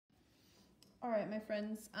All right, my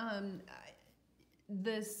friends.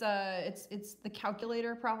 It's the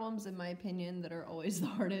calculator problems, in my opinion, that are always the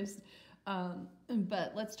hardest.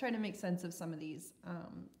 But let's try to make sense of some of these.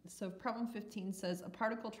 So problem 15 says a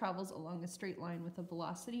particle travels along a straight line with a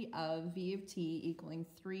velocity of v of t equaling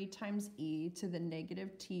 3 times e to the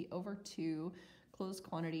negative t over 2 closed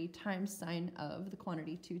quantity times sine of the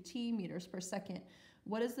quantity 2t meters per second.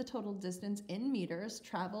 What is the total distance in meters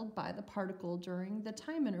traveled by the particle during the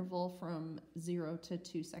time interval from 0 to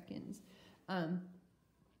 2 seconds?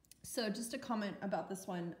 So just a comment about this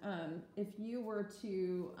one, if you were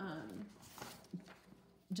to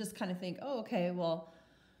just kind of think, oh, okay, well,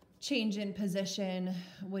 change in position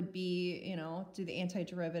would be, do the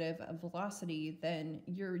antiderivative of velocity, then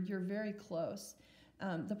you're very close.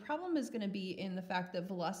 The problem is going to be in the fact that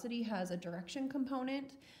velocity has a direction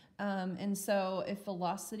component. And so if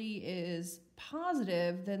velocity is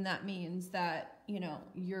positive, then that means that,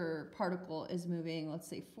 your particle is moving, let's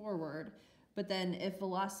say, forward. But then if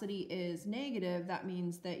velocity is negative, that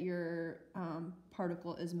means that your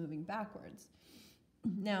particle is moving backwards.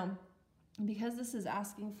 Now, because this is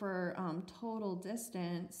asking for total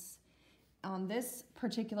distance, on this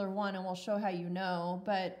particular one, and we'll show how you know,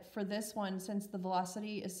 but for this one, since the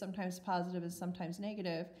velocity is sometimes positive and sometimes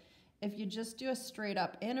negative, if you just do a straight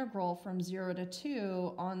up integral from 0 to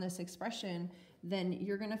 2 on this expression, then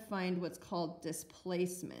you're going to find what's called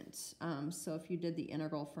displacement. So if you did the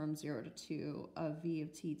integral from 0 to 2 of v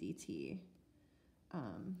of t dt,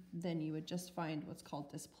 then you would just find what's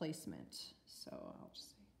called displacement. So I'll just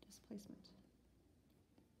say displacement.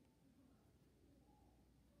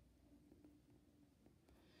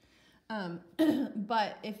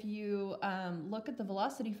 But if you look at the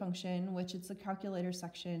velocity function, which it's a calculator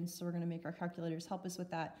section, so we're going to make our calculators help us with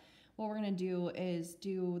that. What we're going to do is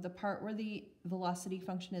do the part where the velocity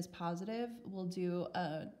function is positive. We'll do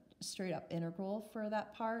a straight up integral for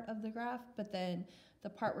that part of the graph, but then the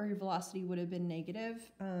part where your velocity would have been negative,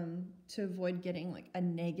 to avoid getting like a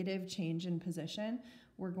negative change in position,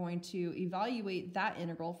 we're going to evaluate that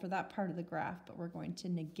integral for that part of the graph, but we're going to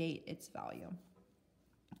negate its value.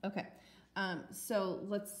 Okay, so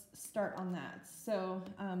let's start on that. So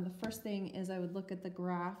the first thing is I would look at the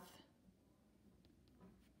graph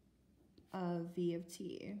of v of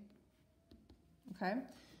t. Okay,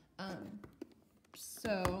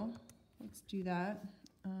 so let's do that.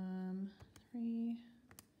 3.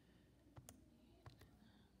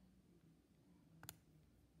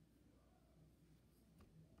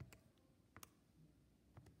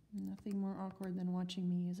 Nothing more awkward than watching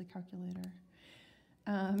me use a calculator.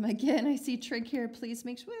 Again, I see trig here. Please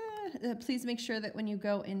make sure that when you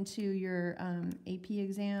go into your AP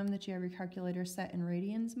exam that you have your calculator set in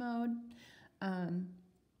radians mode.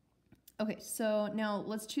 Okay, so now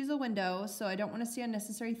let's choose a window. So I don't want to see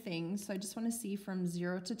unnecessary things. So I just want to see from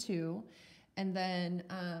 0 to 2. And then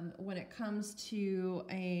when it comes to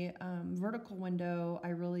a vertical window, I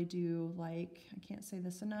really do like, I can't say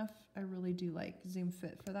this enough, I really do like zoom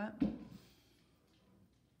fit for that.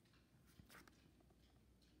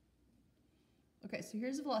 Okay, so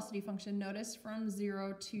here's the velocity function. Notice from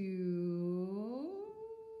 0 to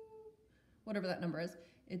whatever that number is,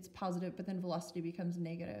 it's positive, but then velocity becomes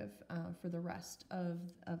negative for the rest of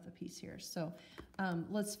the piece here. So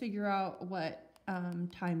let's figure out what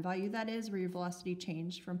time value that is, where your velocity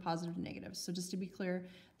changed from positive to negative. So just to be clear,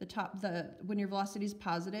 when your velocity is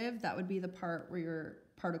positive, that would be the part where your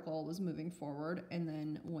particle was moving forward, and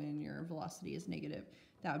then when your velocity is negative,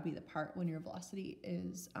 that would be the part when your velocity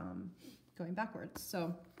is going backwards.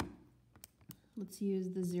 So let's use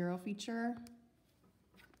the 0 feature,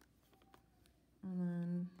 and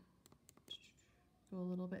then go a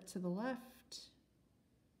little bit to the left,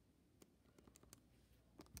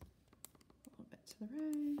 a little bit to the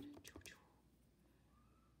right,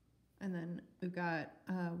 and then we've got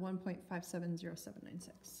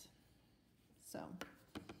 1.570796. So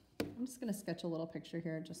I'm just going to sketch a little picture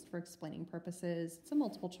here just for explaining purposes. It's a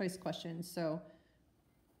multiple choice question, so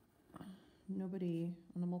nobody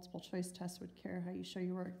on a multiple choice test would care how you show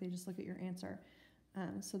your work. They just look at your answer.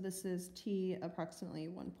 So this is t approximately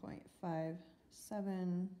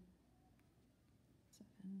 1.57.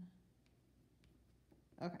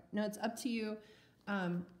 Okay, now it's up to you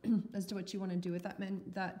as to what you want to do with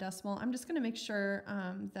that decimal. I'm just going to make sure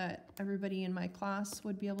that everybody in my class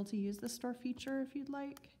would be able to use the store feature if you'd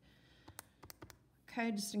like.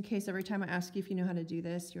 Okay, just in case every time I ask you if you know how to do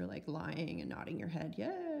this, you're like lying and nodding your head.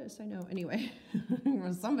 Yes, I know. Anyway,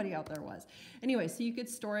 somebody out there was. Anyway, so you could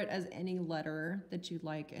store it as any letter that you'd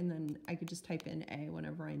like, and then I could just type in A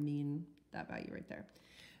whenever I mean that value right there.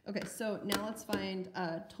 Okay, so now let's find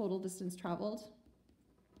total distance traveled.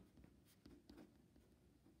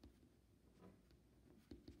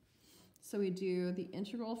 So we do the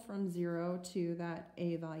integral from 0 to that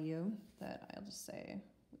a value that I'll just say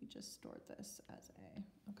we just stored this as a,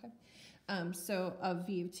 okay? So of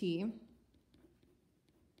v of t,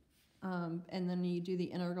 and then you do the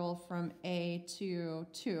integral from a to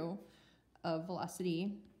 2 of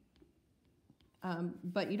velocity,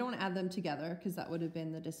 but you don't add them together because that would have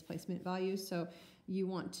been the displacement value. So you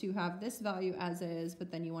want to have this value as is, but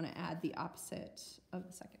then you want to add the opposite of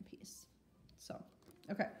the second piece. So,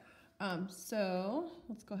 okay. So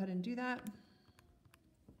let's go ahead and do that.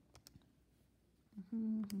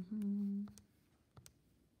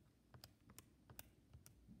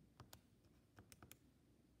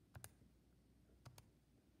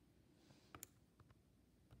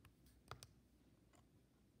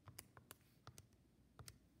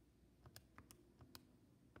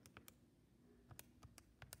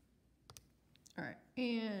 All right,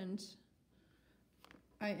 and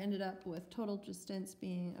I ended up with total distance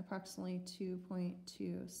being approximately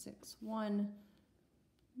 2.261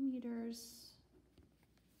 meters,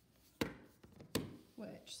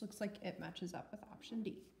 which looks like it matches up with option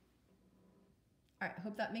D. All right,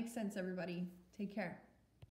 hope that makes sense, everybody. Take care.